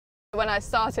When I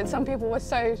started, some people were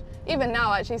even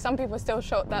now actually, some people are still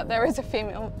shocked that there is a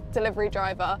female delivery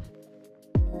driver.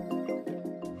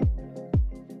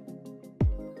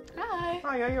 Hi.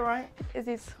 Hi, are you alright?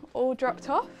 Izzy's all dropped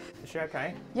off. Is she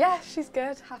okay? Yeah, she's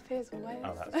good, happy as always.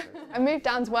 Oh, that's good. I moved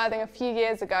down to Worthing a few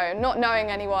years ago, not knowing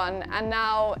anyone, and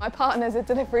now my partner's a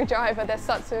delivery driver. There's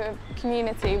such a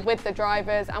community with the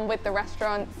drivers and with the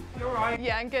restaurants. You alright?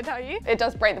 Yeah, I'm good, how are you? It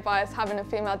does break the bias having a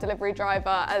female delivery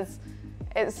driver, as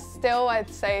it's still, I'd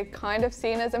say, kind of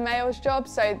seen as a male's job,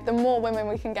 so the more women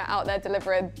we can get out there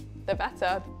delivering, the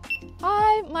better.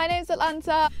 Hi, my name's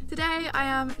Atlanta. Today I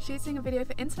am shooting a video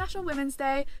for International Women's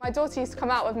Day. My daughter used to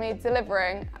come out with me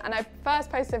delivering, and I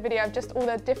first posted a video of just all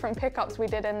the different pickups we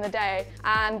did in the day,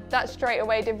 and that straight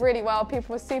away did really well.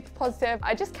 People were super positive.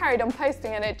 I just carried on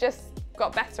posting and it just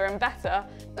got better and better.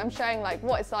 I'm showing like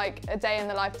what it's like a day in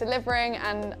the life delivering,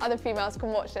 and other females can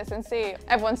watch this and see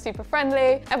everyone's super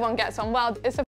friendly, everyone gets on well. It's a